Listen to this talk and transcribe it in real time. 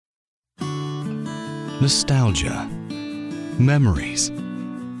nostalgia, memories,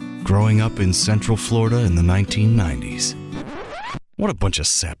 growing up in Central Florida in the 1990s. What a bunch of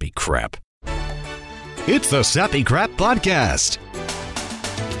sappy crap. It's the Sappy Crap Podcast,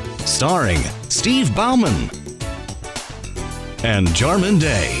 starring Steve Bauman and Jarman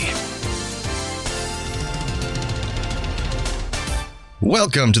Day.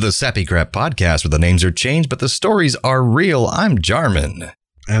 Welcome to the Sappy Crap Podcast, where the names are changed, but the stories are real. I'm Jarman.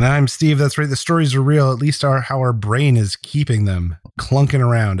 And I'm Steve. That's right. The stories are real. At least how our brain is keeping them clunking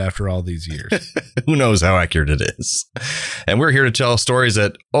around after all these years. Who knows how accurate it is? And we're here to tell stories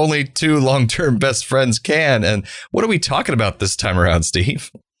that only two long-term best friends can. And what are we talking about this time around,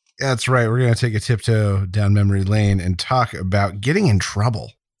 Steve? That's right. We're going to take a tiptoe down memory lane and talk about getting in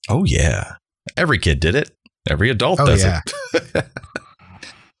trouble. Oh, yeah. Every kid did it. Every adult does it.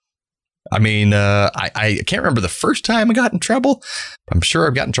 I mean, I can't remember the first time I got in trouble. I'm sure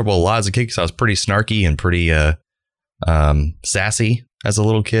I've gotten in trouble a lot as a kid because I was pretty snarky and pretty sassy as a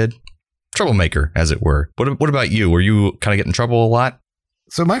little kid. Troublemaker, as it were. What about you? Were you kind of getting in trouble a lot?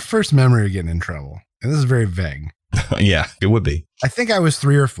 So my first memory of getting in trouble, and this is very vague. Yeah, it would be. I think I was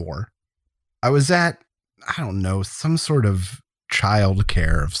 3 or 4. I was at, I don't know, some sort of child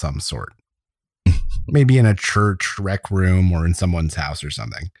care of some sort. Maybe in a church rec room or in someone's house or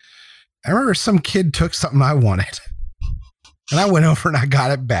something. I remember some kid took something I wanted and I went over and I got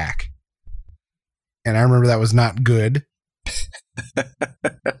it back. And I remember that was not good.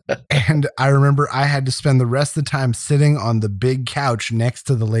 And I remember I had to spend the rest of the time sitting on the big couch next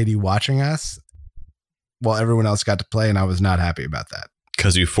to the lady watching us while everyone else got to play. And I was not happy about that.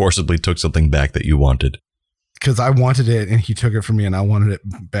 Because you forcibly took something back that you wanted. Because I wanted it and he took it from me and I wanted it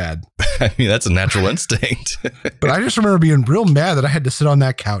bad. I mean, that's a natural instinct. But I just remember being real mad that I had to sit on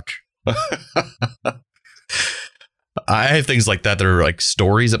that couch. I have things like that are like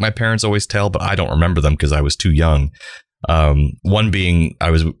stories that my parents always tell, but I don't remember them because I was too young. One being I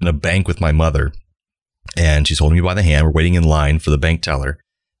was in a bank with my mother and she's holding me by the hand. We're waiting in line for the bank teller.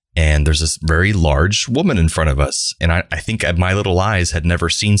 And there's this very large woman in front of us. And I think my little eyes had never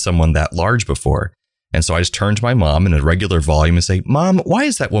seen someone that large before. And so I just turned to my mom in a regular volume and say, "Mom, why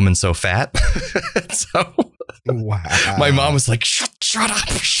is that woman so fat?" So wow. My mom was like, shut up.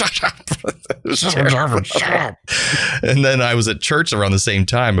 Shut up. And then I was at church around the same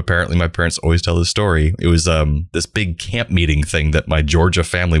time. Apparently, my parents always tell this story. It was this big camp meeting thing that my Georgia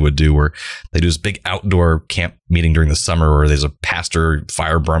family would do where they do this big outdoor camp meeting during the summer where there's a pastor,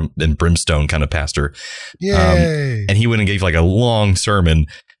 fire and brimstone kind of pastor. Yay. And he went and gave like a long sermon.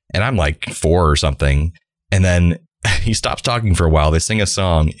 And I'm like 4 or something. And then he stops talking for a while. They sing a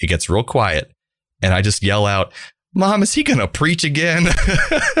song. It gets real quiet. And I just yell out, "Mom, is he going to preach again?"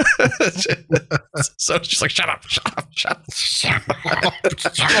 So she's like, shut up.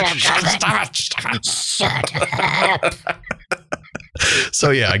 So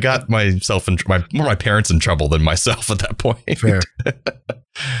yeah, I got myself more my parents in trouble than myself at that point. Fair.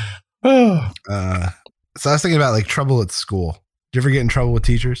 So I was thinking about like trouble at school. Did you ever get in trouble with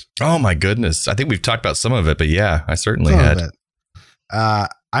teachers? Oh my goodness. I think we've talked about some of it, but yeah, I certainly had.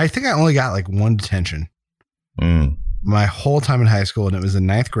 I think I only got like 1 detention my whole time in high school, and it was in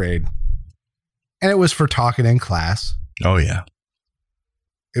 9th grade. And it was for talking in class. Oh yeah.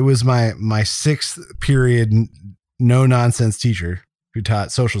 It was my 6th period no nonsense teacher who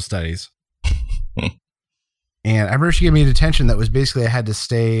taught social studies. And I remember she gave me a detention that was basically I had to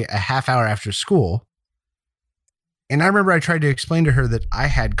stay a half hour after school. And I remember I tried to explain to her that I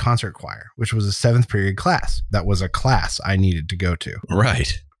had concert choir, which was a 7th period class. That was a class I needed to go to.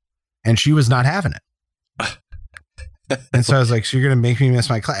 Right. And she was not having it. And so I was like, "So you're going to make me miss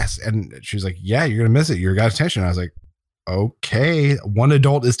my class?" And she was like, "Yeah, you're going to miss it. You got attention." I was like, "Okay, one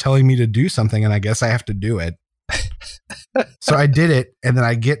adult is telling me to do something and I guess I have to do it." So I did it. And then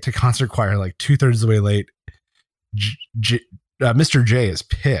I get to concert choir like 2/3 of the way late. Mr. J is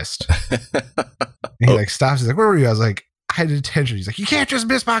pissed. And he like stops. He's like, "Where were you?" I was like, "I had detention." He's like, "You can't just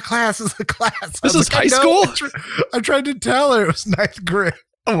miss my class. This is a class." This is like, high school? I tried to tell her it was 9th grade.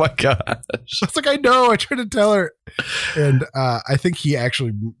 Oh my gosh. I was like, "I know." I tried to tell her. And I think he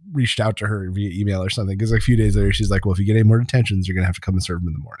actually reached out to her via email or something. Because like a few days later, she's like, "Well, if you get any more detentions, you're going to have to come and serve him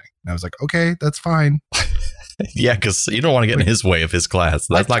in the morning." And I was like, "Okay, that's fine." Yeah, because you don't want to get in his way of his class.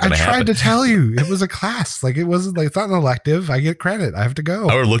 That's not going to happen. I tried to tell you. It was a class. Like, it wasn't like, it's not an elective. I get credit. I have to go.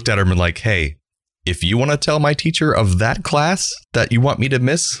 I would have looked at him and like, "Hey, if you want to tell my teacher of that class that you want me to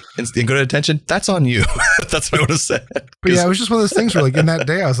miss and go to detention, that's on you. That's what I would have said. But yeah, it was just one of those things where, like, in that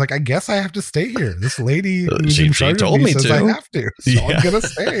day, I was like, I guess I have to stay here. This lady who's in charge told of me me says to. I have to, so Yeah. I'm gonna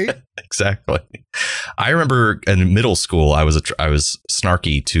stay. Exactly. I remember in middle school, I was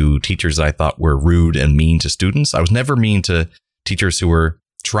snarky to teachers that I thought were rude and mean to students. I was never mean to teachers who were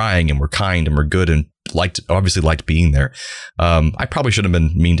trying and were kind and were good and obviously liked being there. I probably should have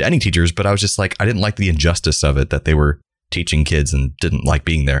been mean to any teachers, but I was just like, I didn't like the injustice of it, that they were teaching kids and didn't like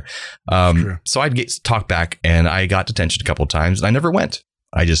being there. So I'd get talked back, and I got detention a couple of times, and I never went.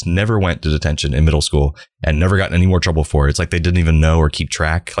 I just never went to detention in middle school and never got in any more trouble for it. It's like they didn't even know or keep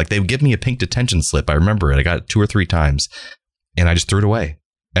track. Like, they would give me a pink detention slip. I remember it. I got it 2 or 3 times, and I just threw it away.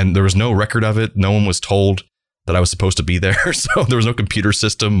 And there was no record of it. No one was told that I was supposed to be there. So there was no computer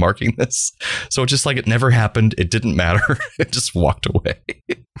system marking this. So it's just like it never happened. It didn't matter. It just walked away,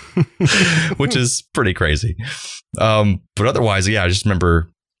 which is pretty crazy. But otherwise, yeah, I just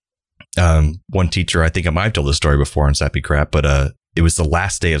remember one teacher, I think I might have told this story before on Sappy Crap, but it was the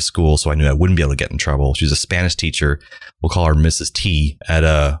last day of school, so I knew I wouldn't be able to get in trouble. She was a Spanish teacher. We'll call her Mrs. T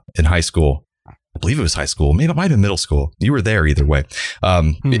in high school. I believe it was high school. Maybe it might have been middle school. You were there either way,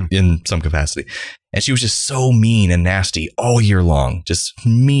 in some capacity. And she was just so mean and nasty all year long, just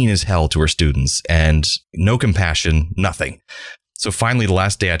mean as hell to her students, and no compassion, nothing. So finally, the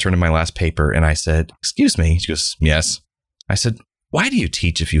last day, I turned in my last paper and I said, "Excuse me." She goes, "Yes." I said, "Why do you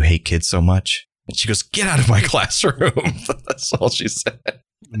teach if you hate kids so much?" And she goes, "Get out of my classroom." That's all she said.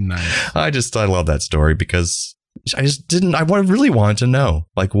 Nice. I love that story because I really wanted to know,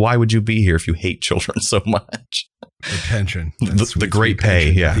 like, why would you be here if you hate children so much? Attention. The great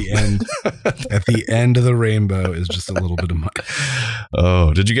pay. Yeah. At the end of the rainbow is just a little bit of money.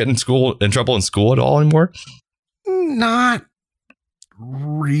 Oh, did you get in trouble in school at all anymore? Not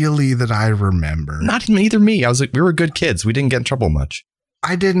really that I remember. Not either me. We were good kids. We didn't get in trouble much.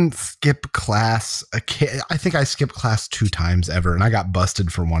 I didn't skip class. I think I skipped class 2 times ever, and I got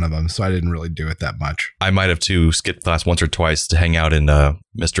busted for one of them, so I didn't really do it that much. I might have too skipped class once or twice to hang out in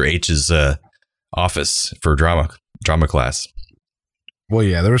Mr. H's office for drama class. Well,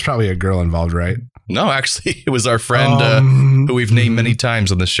 yeah, there was probably a girl involved, right? No, actually, it was our friend who we've named many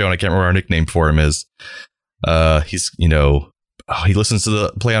times on this show, and I can't remember what our nickname for him is. He's, he listens to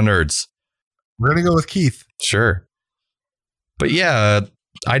the Play on Nerds. We're going to go with Keith. Sure. But yeah,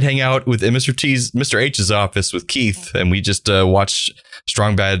 I'd hang out with Mr. H's office with Keith, and we just watch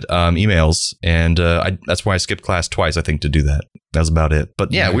Strong Bad emails. And that's why I skipped class twice, I think, to do that. That was about it.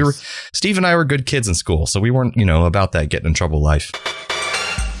 But yeah, Nice. Steve and I were good kids in school, so we weren't, about that getting in trouble life.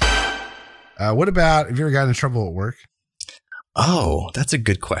 What about, have you ever gotten in trouble at work? Oh, that's a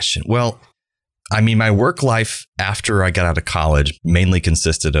good question. Well, I mean, my work life after I got out of college mainly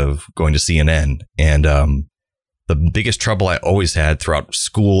consisted of going to CNN, and the biggest trouble I always had throughout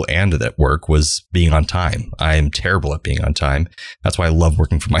school and at work was being on time. I am terrible at being on time. That's why I love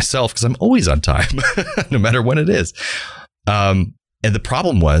working for myself, because I'm always on time, no matter when it is. And the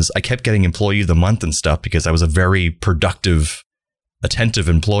problem was I kept getting employee of the month and stuff because I was a very productive, attentive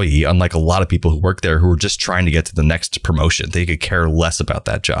employee, unlike a lot of people who work there who were just trying to get to the next promotion. They could care less about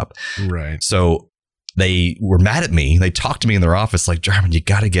that job. Right. So they were mad at me. They talked to me in their office like, "Jarman, you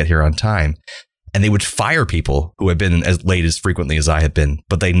got to get here on time." And they would fire people who had been as late as frequently as I had been.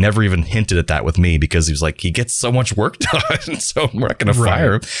 But they never even hinted at that with me, because he was like, he gets so much work done, so we're not going to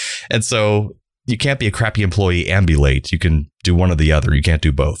fire him. And so you can't be a crappy employee and be late. You can do one or the other. You can't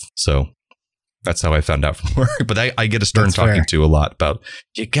do both. So that's how I found out from work. But I get a stern That's talking fair. to a lot about,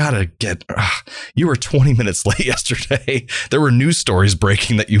 you got to get, you were 20 minutes late yesterday. There were news stories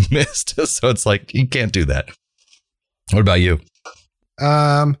breaking that you missed. So it's like, you can't do that. What about you?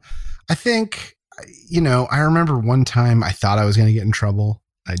 I think, I remember one time I thought I was going to get in trouble.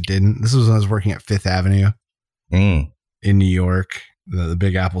 I didn't. This was when I was working at Fifth Avenue in New York, the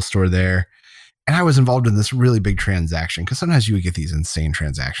Big Apple store there. And I was involved in this really big transaction, because sometimes you would get these insane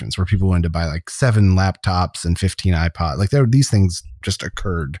transactions where people wanted to buy like 7 laptops and 15 iPods. Like these things just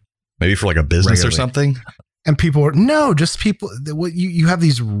occurred. Maybe for like a business Regularly. or something? And people were, just people. What you have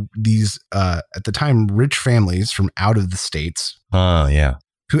these at the time, rich families from out of the States. Oh, yeah.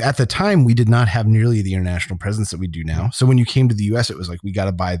 Who at the time, we did not have nearly the international presence that we do now. So when you came to the US, it was like, we got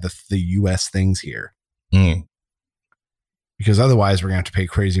to buy the US things here. Because otherwise we're going to have to pay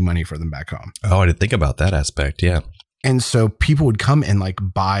crazy money for them back home. Oh, I didn't think about that aspect. Yeah. And so people would come and like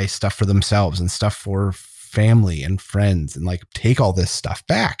buy stuff for themselves and stuff for family and friends and like take all this stuff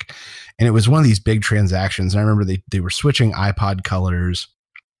back. And it was one of these big transactions. And I remember they were switching iPod colors.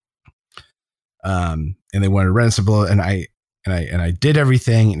 And they wanted to rent some, and And I did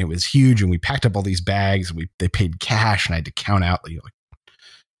everything, and it was huge. And we packed up all these bags. They paid cash, and I had to count out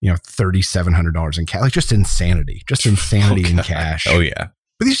 $3,700 in cash, like just insanity in cash. Oh yeah.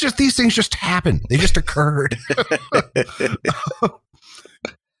 But these things just happen. They just occurred.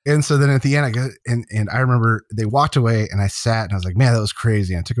 And so then at the end, I go and I remember they walked away, and I sat and I was like, man, that was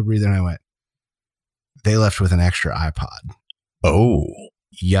crazy. And I took a breather and I went, they left with an extra iPod. Oh.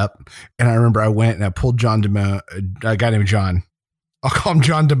 Yep. And I remember I went and I pulled John DeMo, a guy named John. I'll call him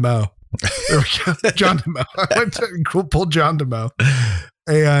John DeMo. There we go. John DeMo. I went to pull John DeMo.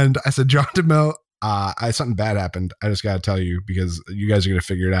 And I said, John DeMo, something bad happened. I just got to tell you because you guys are going to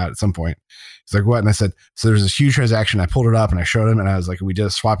figure it out at some point. He's like, what? And I said, so there's this huge transaction. I pulled it up and I showed him and I was like, we did a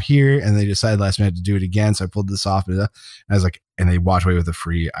swap here and they decided last minute to do it again. So I pulled this off and I was like, and they walked away with a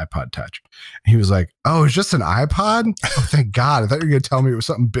free iPod Touch. And he was like, oh, it's just an iPod? Oh, thank God. I thought you were going to tell me it was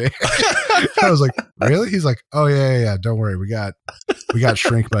something big. I was like, really? He's like, oh yeah. Don't worry. We got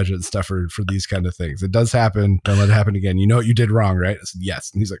shrink budget and stuff for these kind of things. It does happen. Don't let it happen again. You know what you did wrong, right? I said,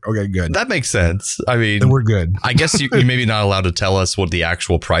 yes. And he's like, okay, good. That makes sense. I mean, then we're good. I guess you maybe not allowed to tell us what the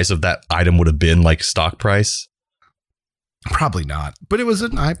actual price of that item would have been, like stock price. Probably not, but it was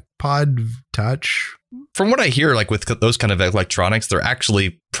an iPod Touch. From what I hear, like with those kind of electronics, they're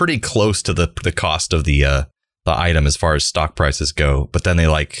actually pretty close to the cost of the item as far as stock prices go. But then they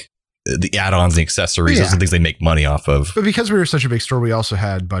like the add-ons, the accessories, those are things they make money off of. But because we were such a big store, we also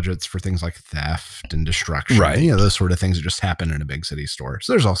had budgets for things like theft and destruction, right? You know, those sort of things that just happen in a big city store.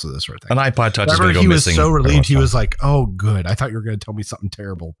 So there's also this sort of thing. An iPod Touch is going to go missing. He was so relieved. He was like, "Oh, good. I thought you were going to tell me something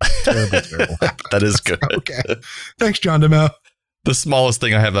terrible, terrible." That is good. Okay, thanks, John DeMo. The smallest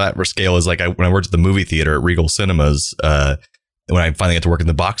thing I have that scale is like when I worked at the movie theater at Regal Cinemas. When I finally got to work in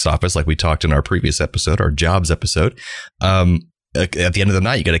the box office, like we talked in our previous episode, our jobs episode. At the end of the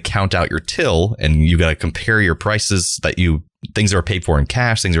night, you got to count out your till and you got to compare your prices things that are paid for in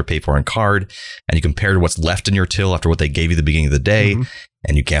cash, things that are paid for in card, and you compare to what's left in your till after what they gave you the beginning of the day,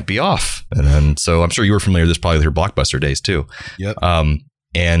 and you can't be off. And then, so I'm sure you were familiar with this probably with your Blockbuster days too. Yep.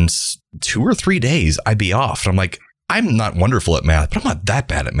 And 2 or 3 days I'd be off. And I'm like, I'm not wonderful at math, but I'm not that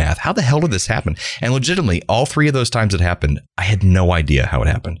bad at math. How the hell did this happen? And legitimately, all 3 of those times it happened, I had no idea how it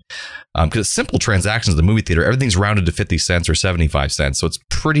happened. Because it's simple transactions at the movie theater. Everything's rounded to 50 cents or 75 cents. So it's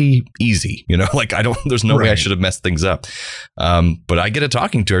pretty easy. You know, like there's no way I should have messed things up. But I get a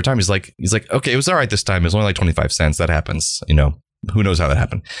talking to every time. He's like, okay, it was all right this time. It was only like 25 cents. That happens. You know, who knows how that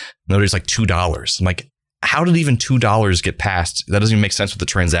happened? Nobody's like $2. I'm like, how did even $2 get passed? That doesn't even make sense with the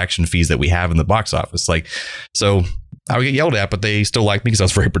transaction fees that we have in the box office. Like, so I would get yelled at, but they still liked me because I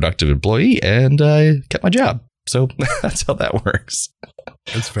was a very productive employee and I kept my job. So that's how that works.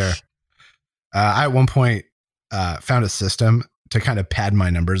 That's fair. I at one point found a system to kind of pad my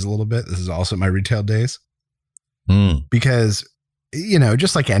numbers a little bit. This is also my retail days. Because, you know,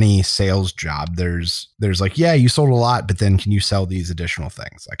 just like any sales job, there's like, yeah, you sold a lot, but then can you sell these additional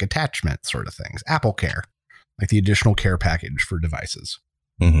things like attachment sort of things? Apple Care, like the additional care package for devices.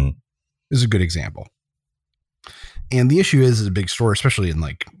 This is a good example. And the issue is a big store, especially in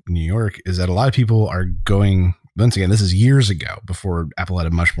like New York, is that a lot of people are going, once again, this is years ago before Apple had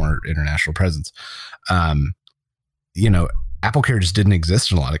a much more international presence. You know, Apple Care just didn't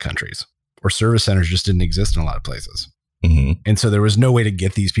exist in a lot of countries, or service centers just didn't exist in a lot of places. And so there was no way to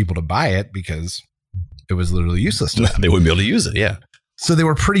get these people to buy it because it was literally useless to them. They wouldn't be able to use it. Yeah. So they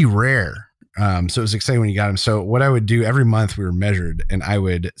were pretty rare. So it was exciting when you got them. So what I would do every month, we were measured, and I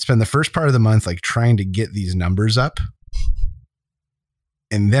would spend the first part of the month like trying to get these numbers up.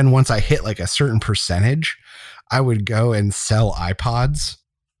 And then once I hit like a certain percentage, I would go and sell iPods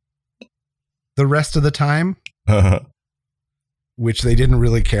the rest of the time, which they didn't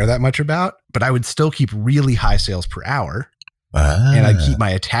really care that much about, but I would still keep really high sales per hour. And I'd keep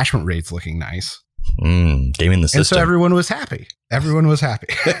my attachment rates looking nice. Gaming the system. And so everyone was happy. Everyone was happy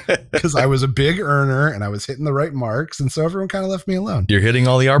because I was a big earner and I was hitting the right marks. And so everyone kind of left me alone. You're hitting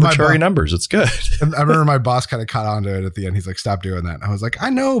all the arbitrary numbers. It's good. And I remember my boss kind of caught on to it at the end. He's like, stop doing that. And I was like, I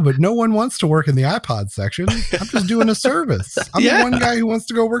know, but no one wants to work in the iPod section. I'm just doing a service. I'm the one guy who wants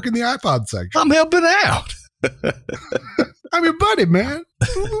to go work in the iPod section. I'm helping out. I'm your buddy, man.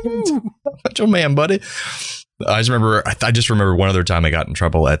 That's your man, buddy. I just remember one other time I got in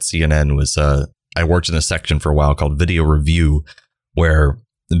trouble at CNN was I worked in a section for a while called Video Review, where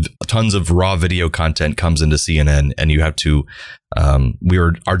tons of raw video content comes into CNN, and you have to.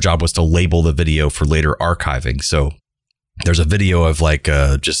 Our job was to label the video for later archiving. So there's a video of like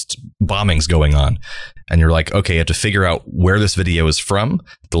just bombings going on, and you're like, okay, you have to figure out where this video is from,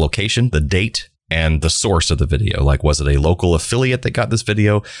 the location, the date, and the source of the video. Like, was it a local affiliate that got this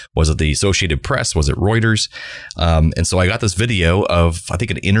video? Was it the Associated Press? Was it Reuters? And so I got this video of, I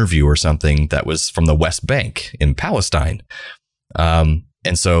think, an interview or something that was from the West Bank in Palestine. And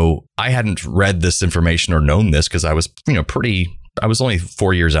so I hadn't read this information or known this because I was, I was only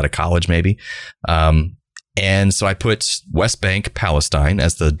 4 years out of college, maybe. And so I put West Bank, Palestine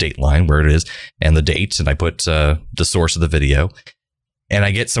as the date line where it is and the date. And I put the source of the video. And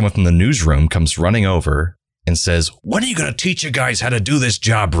I get someone from the newsroom comes running over and says, "When are you going to teach you guys how to do this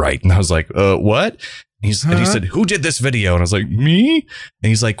job right?" And I was like, what? And he said, "Who did this video?" And I was like, "Me?" And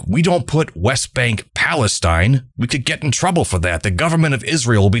he's like, "We don't put West Bank, Palestine. We could get in trouble for that. The government of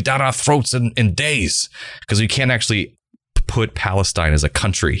Israel will be down our throats in days because we can't actually put Palestine as a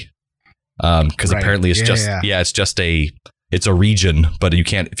country." Because apparently it's it's a region, but you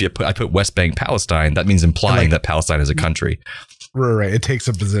can't, I put West Bank, Palestine, that means implying that Palestine is a country. Right. It takes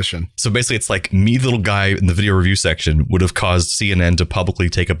a position. So basically it's like me, the little guy in the video review section would have caused CNN to publicly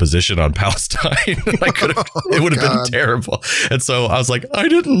take a position on Palestine. It would have been terrible. And so I was like, I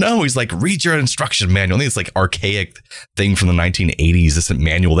didn't know. He's like, read your instruction manual. I think it's like archaic thing from the 1980s, this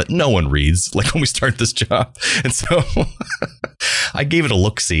manual that no one reads, like when we start this job. And so I gave it a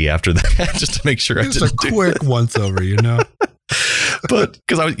look-see after that just to make sure I didn't do it. Just a quick once-over, But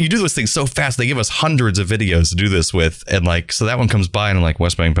because you do those things so fast, they give us hundreds of videos to do this with. And like, so that one comes by and I'm like,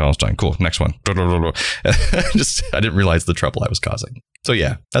 West Bank, Palestine. Cool. Next one. I didn't realize the trouble I was causing. So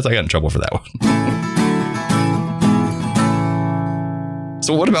yeah, I got in trouble for that one.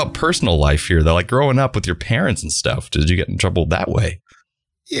 So what about personal life here though? Like growing up with your parents and stuff, did you get in trouble that way?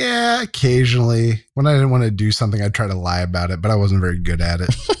 Yeah, occasionally. When I didn't want to do something, I'd try to lie about it, but I wasn't very good at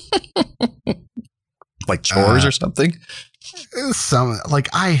it. Like chores or something?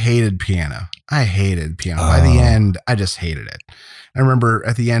 I hated piano. By the end, I just hated it. I remember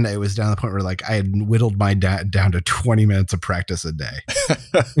at the end, it was down to the point where like I had whittled my dad down to 20 minutes of practice a day.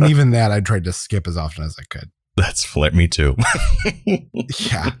 And even that, I tried to skip as often as I could. That's me too.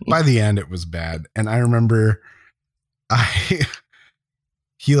 Yeah. By the end, it was bad. And I remember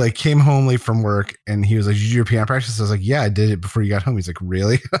he like came home late from work and he was like, "Did you do your piano practice?" I was like, "Yeah, I did it before you got home." He's like,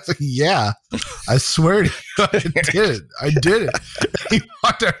 "Really?" I was like, "Yeah, I swear to you, I did it. He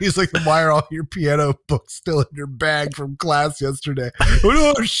walked out. He's like, "Why are all your piano books still in your bag from class yesterday?"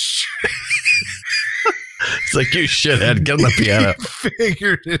 Oh, shit. It's like, you shithead, get on the piano.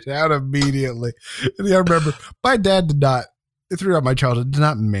 Figured it out immediately. And I remember my dad throughout my childhood, did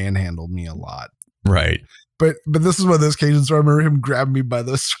not manhandle me a lot. Right. But this is one of those occasions where I remember him grabbing me by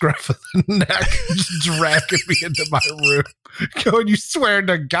the scruff of the neck and just dragging me into my room. Going, "You swear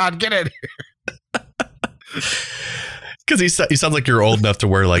to God, get in here." Because he sounds like you're old enough to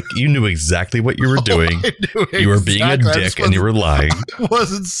where like you knew exactly what you were doing. You were being a dick and you were lying. I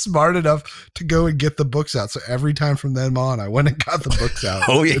wasn't smart enough to go and get the books out. So every time from then on, I went and got the books out.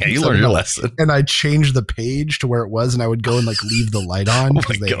 Oh yeah, you learned your lesson. And I changed the page to where it was, and I would go and like leave the light on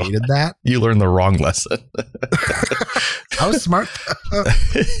because they hated that. You learned the wrong lesson. I was smart.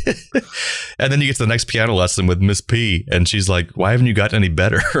 And then you get to the next piano lesson with Miss P, and she's like, "Why haven't you gotten any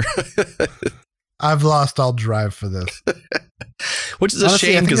better?" I've lost all drive for this. Which is a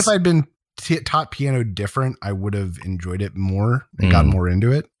shame. I think if I'd been taught piano different, I would have enjoyed it more and gotten more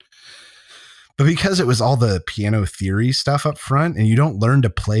into it. But because it was all the piano theory stuff up front and you don't learn to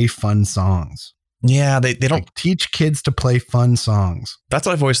play fun songs. Yeah, they don't teach kids to play fun songs. That's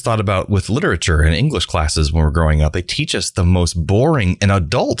what I've always thought about with literature and English classes when we're growing up. They teach us the most boring and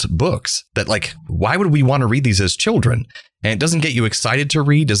adult books that, like, why would we want to read these as children? And it doesn't get you excited to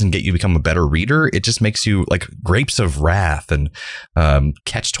read, doesn't get you to become a better reader. It just makes you like Grapes of Wrath and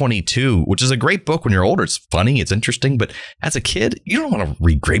Catch-22, which is a great book when you're older. It's funny, it's interesting. But as a kid, you don't want to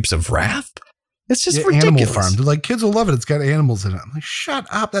read Grapes of Wrath. It's just ridiculous. Animal Farm. They're like, kids will love it. It's got animals in it. I'm like, shut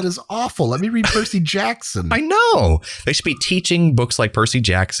up. That is awful. Let me read Percy Jackson. I know. They should be teaching books like Percy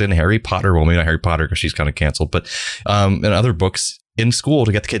Jackson, Harry Potter. Well, maybe not Harry Potter because she's kind of canceled, but and other books in school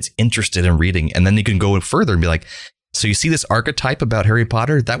to get the kids interested in reading. And then you can go further and be like, so you see this archetype about Harry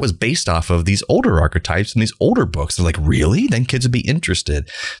Potter? That was based off of these older archetypes and these older books. They're like, really? Then kids would be interested.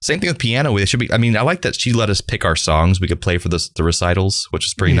 Same thing with piano. They should be. I mean, I like that she let us pick our songs we could play for the recitals, which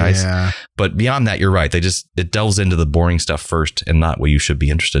is pretty nice. But beyond that, you're right. It delves into the boring stuff first and not what you should be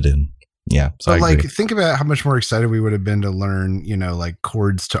interested in. Yeah. So but like, think about how much more excited we would have been to learn, like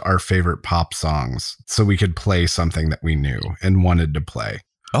chords to our favorite pop songs so we could play something that we knew and wanted to play.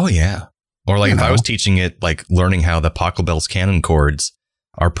 Oh, yeah. Or like if I was teaching it, like learning how the Pachelbel's canon chords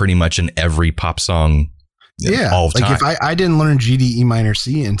are pretty much in every pop song. All the time. If I didn't learn G, D, E minor,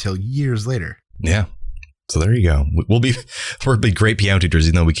 C until years later. Yeah. So there you go. We'll be great piano teachers,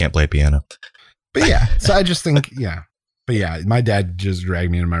 even though we can't play piano. But yeah, so I just think, yeah. But yeah, my dad just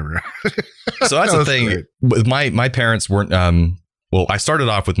dragged me into my room. So that's the thing. Great. With my parents weren't. Well, I started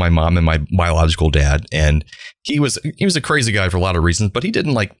off with my mom and my biological dad, and he was a crazy guy for a lot of reasons, but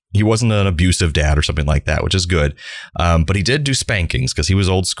he wasn't an abusive dad or something like that, which is good. But he did do spankings because he was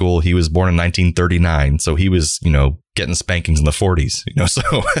old school. He was born in 1939, so he was, getting spankings in the 40s, so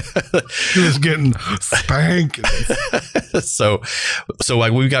he was getting spankings. So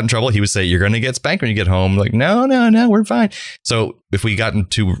like we got in trouble, he would say, "You're going to get spanked when you get home." Like, no, we're fine. So if we got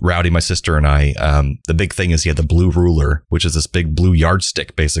too rowdy, my sister and I, the big thing is he had the blue ruler, which is this big blue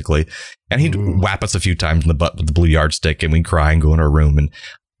yardstick, basically. And he'd whap us a few times in the butt with the blue yardstick, and we'd cry and go in our room. And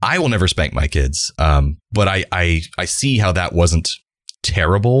I will never spank my kids. But I see how that wasn't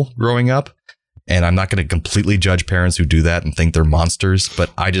terrible growing up. And I'm not going to completely judge parents who do that and think they're monsters,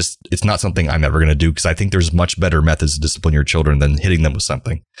 but it's not something I'm ever going to do, because I think there's much better methods to discipline your children than hitting them with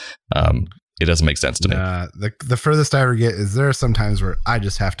something. It doesn't make sense to me. The furthest I ever get is there are some times where I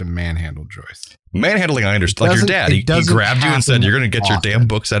just have to manhandle Joyce. Manhandling, I understand. Like your dad, he grabbed you and said, "You're going to get your damn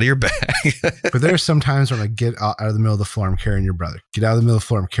books out of your bag." But there's some times when I get out of the middle of the floor, I'm carrying your brother. Get out of the middle of the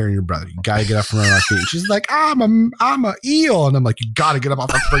floor, I'm carrying your brother. You got to get up from under my feet. And she's like, I'm a eel. And I'm like, you got to get up off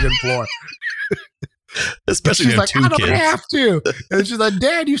the friggin' floor. Especially she's if you have like, two I don't have to. And she's like,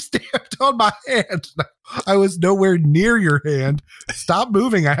 "Dad, you stamped on my hand." I was nowhere near your hand. Stop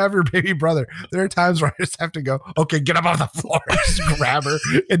moving. I have your baby brother. There are times where I just have to go, okay, get up off the floor. Just grab her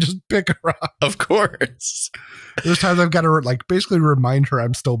and just pick her up. Of course. There's times I've got to basically remind her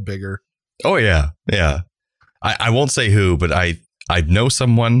I'm still bigger. Oh, yeah. Yeah. I won't say who, but I know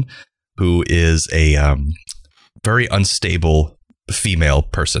someone who is a very unstable female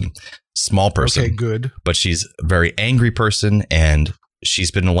person. Small person. Okay, good. But she's a very angry person, and she's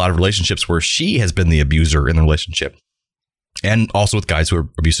been in a lot of relationships where she has been the abuser in the relationship. And also with guys who are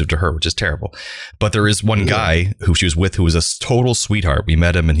abusive to her, which is terrible. But there is one guy who she was with who was a total sweetheart. We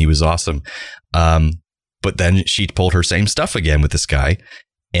met him and he was awesome. But then she pulled her same stuff again with this guy.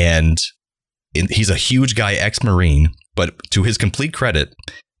 And he's a huge guy, ex-Marine. But to his complete credit,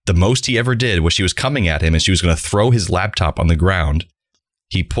 the most he ever did was she was coming at him and she was going to throw his laptop on the ground.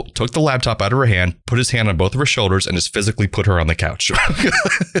 He took the laptop out of her hand, put his hand on both of her shoulders, and just physically put her on the couch.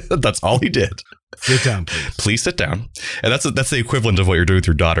 That's all he did. Sit down, please. Please sit down. And that's the equivalent of what you're doing with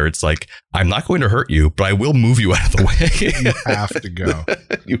your daughter. It's like, I'm not going to hurt you, but I will move you out of the way. You have to go.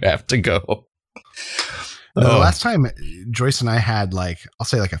 You have to go. The last time Joyce and I had I'll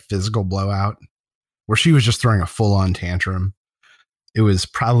say a physical blowout where she was just throwing a full-on tantrum. It was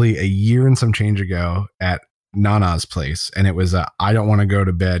probably a year and some change ago at Nana's place, and it was I don't want to go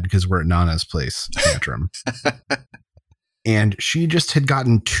to bed because we're at Nana's place tantrum. And she just had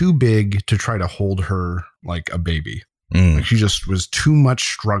gotten too big to try to hold her like a baby. She just was too much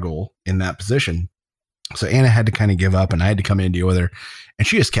struggle in that position. So Anna had to kind of give up, and I had to come in and deal with her. And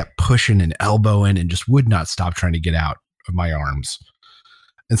she just kept pushing and elbowing and just would not stop trying to get out of my arms.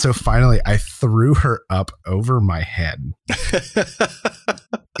 And so finally I threw her up over my head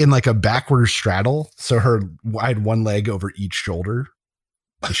in a backward straddle. So I had one leg over each shoulder.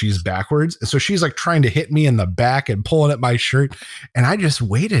 And she's backwards. And so she's trying to hit me in the back and pulling at my shirt. And I just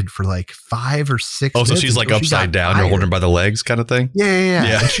waited for 5 or 6 minutes. So she's upside down. You're holding her by the legs kind of thing?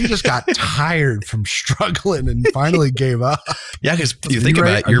 Yeah. And she just got tired from struggling and finally gave up. Yeah, because you think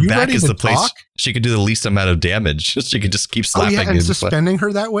about it, your back is the place she could do the least amount of damage. She could just keep slapping. Oh, yeah, and suspending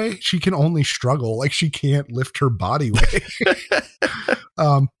her that way, she can only struggle. She can't lift her body weight.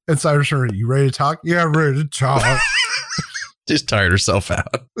 And so I was sure, you ready to talk? Yeah, I'm ready to talk. Just tired herself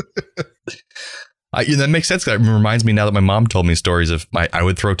out. That makes sense. That reminds me now that my mom told me stories of I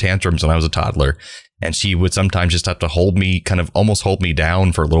would throw tantrums when I was a toddler, and she would sometimes just have to almost hold me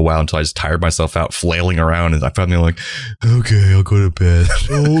down for a little while until I just tired myself out flailing around, and I finally okay, I'll go to bed.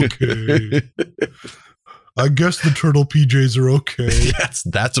 Okay. I guess the turtle PJs are okay.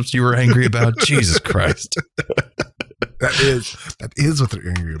 That's what you were angry about. Jesus Christ. That is what they're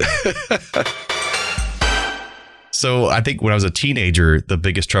angry about. So I think when I was a teenager, the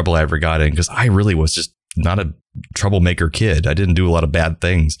biggest trouble I ever got in, because I really was just not a troublemaker kid. I didn't do a lot of bad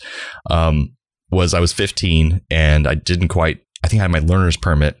things. Was I was 15 and I think I had my learner's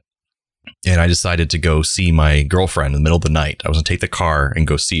permit, and I decided to go see my girlfriend in the middle of the night. I was going to take the car and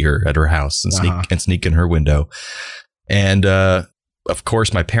go see her at her house and sneak in her window. And, of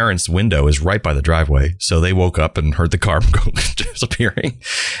course, my parents' window is right by the driveway. So they woke up and heard the car go disappearing.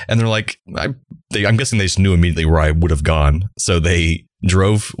 And they're like, I'm guessing they just knew immediately where I would have gone. So they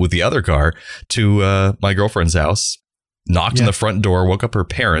drove with the other car to my girlfriend's house. knocked on the front door, woke up her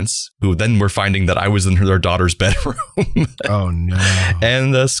parents, who then were finding that I was in their daughter's bedroom. Oh, no.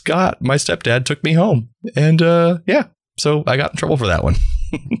 And Scott, my stepdad, took me home. And so I got in trouble for that one.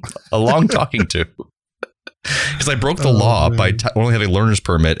 A long talking to. Because I broke the law by only having a learner's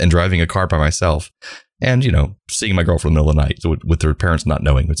permit and driving a car by myself. And, seeing my girlfriend in the middle of the night with her parents not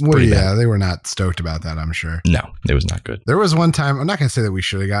knowing. It's pretty bad. They were not stoked about that, I'm sure. No, it was not good. There was one time, I'm not going to say that we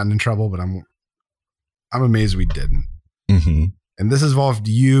should have gotten in trouble, but I'm amazed we didn't. Mm-hmm. And this involved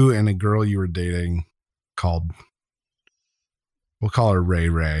you and a girl you were dating we'll call her Ray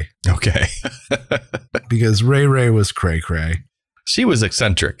Ray. Okay. Because Ray Ray was cray cray. She was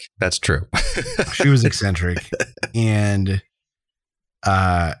eccentric. That's true. She was eccentric. And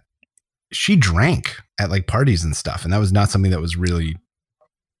she drank at like parties and stuff. And that was not something that was really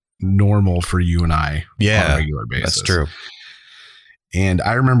normal for you and I on a regular basis. That's true. And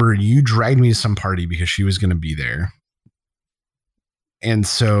I remember you dragged me to some party because she was going to be there. And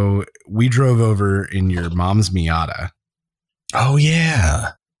so we drove over in your mom's Miata. Oh,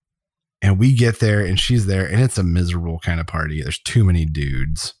 yeah. And we get there and she's there and it's a miserable kind of party. There's too many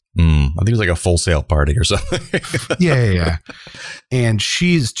dudes. I think it was like a Full Sail party or something. Yeah. And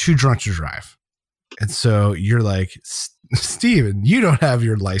she's too drunk to drive. And so you're like, Steven, you don't have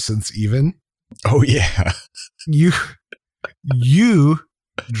your license even. Oh, yeah. You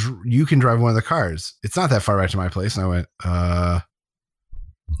can drive one of the cars. It's not that far back to my place. And I went,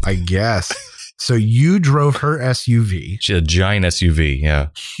 I guess. So you drove her SUV. She had a giant SUV. Yeah.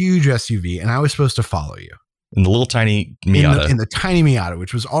 Huge SUV. And I was supposed to follow you. In the little tiny Miata. In the tiny Miata,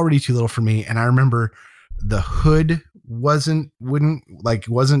 which was already too little for me. And I remember the hood wasn't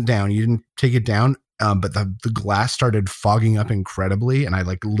down. You didn't take it down. But the glass started fogging up incredibly, and I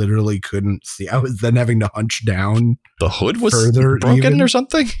like literally couldn't see. I was then having to hunch down. The hood was broken or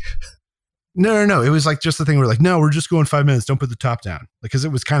something? No. It was like just the thing where like, no, we're just going 5 minutes. Don't put the top down. Because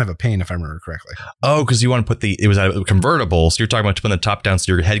it was kind of a pain if I remember correctly. Oh, because you want to put it was a convertible. So you're talking about putting the top down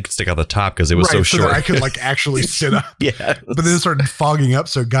so your head could stick out the top because it was so short. That I could like actually sit up. Yeah. But then it started fogging up.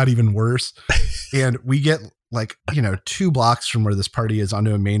 So it got even worse. And we get like, 2 blocks from where this party is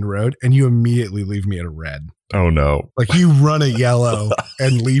onto a main road. And you immediately leave me at a red. Oh, no. Like you run a yellow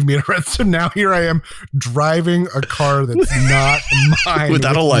and leave me at a red. So now here I am driving a car that's not mine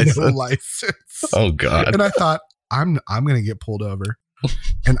without a license. No license. Oh, God. And I thought, I'm going to get pulled over.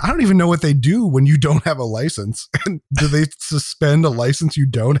 And I don't even know what they do when you don't have a license. And do they suspend a license you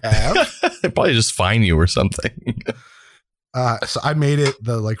don't have? They probably just fine you or something. So I made it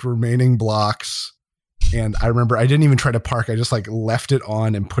the like remaining blocks. And I remember I didn't even try to park. I just like left it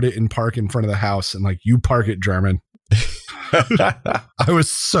on and put it in park in front of the house and like, you park it, German. I was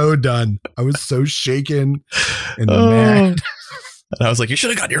so done. I was so shaken and mad. And I was like, you should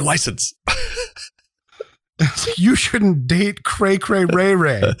have gotten your license. You shouldn't date Cray Cray Ray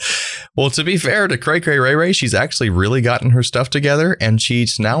Ray. Well, to be fair to Cray Cray Ray Ray, she's actually really gotten her stuff together and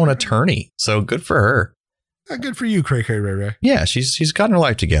she's now an attorney. So good for her. Good for you, Cray Cray Ray Ray. Yeah, she's gotten her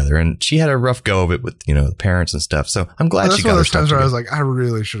life together and she had a rough go of it with, the parents and stuff. So I'm glad she got her stuff together. That's one of those times where I was like, I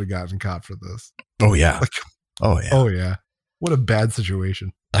really should have gotten caught for this. Oh, yeah. Like, oh, yeah. What a bad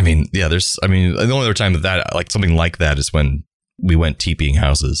situation. I mean, yeah, the only other time that like something like that is when we went TPing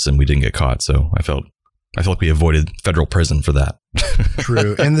houses and we didn't get caught. So I felt like we avoided federal prison for that.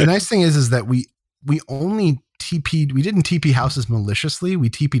 True. And the nice thing is that we only TP'd, we didn't TP houses maliciously. We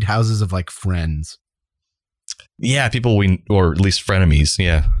TP'd houses of like friends. Yeah, people or at least frenemies.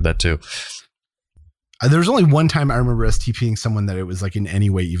 Yeah, that too. There was only one time I remember us TPing someone that it was like in any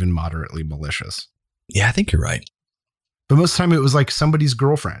way even moderately malicious. Yeah, I think you're right. But most of the time it was like somebody's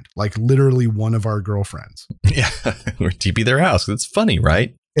girlfriend, like literally one of our girlfriends. Yeah, we're TP their house. It's funny,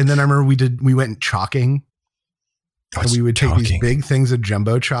 right? And then I remember we went chalking. And we would take these big things of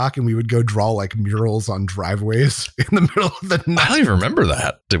jumbo chalk and we would go draw like murals on driveways in the middle of the night. I don't even remember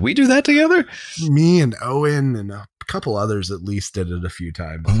that. Did we do that together? Me and Owen and a couple others at least did it a few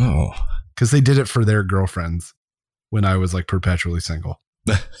times. Oh. Because they did it for their girlfriends when I was like perpetually single.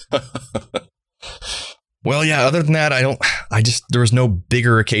 Well, yeah, other than that, there was no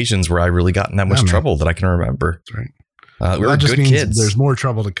bigger occasions where I really got in that much trouble that I can remember. That's right. We were good kids. There's more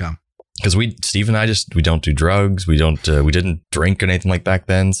trouble to come. Because Steve and I we don't do drugs. We didn't drink or anything like back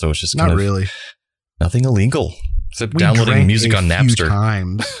then. So it's just not really nothing illegal except downloading music on Napster.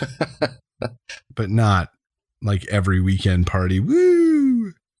 Times, but not like every weekend party.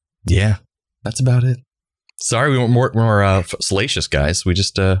 Woo! Yeah, that's about it. Sorry, we weren't more salacious guys. We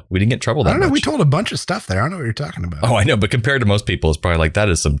just we didn't get in trouble that much. I don't know. We told a bunch of stuff there. I don't know what you're talking about. Oh, I know. But compared to most people, it's probably like that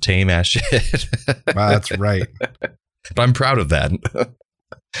is some tame ass shit. Wow, that's right. But I'm proud of that.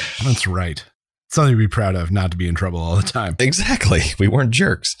 That's right. something to be proud of, not to be in trouble all the time. Exactly. We weren't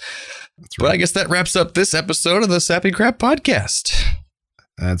jerks. That's But right. I guess that wraps up this episode of the Sappy Crap Podcast.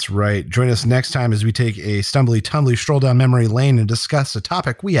 That's right. Join us next time as we take a stumbly tumbly stroll down memory lane and discuss a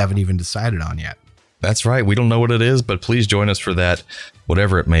topic we haven't even decided on yet. That's right. We don't know what it is, but please join us for that,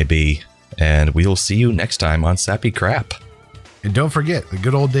 whatever it may be. And we will see you next time on Sappy Crap. And don't forget, the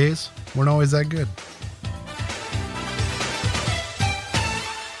good old days weren't always that good.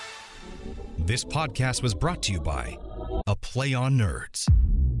 This podcast was brought to you by A Play on Nerds.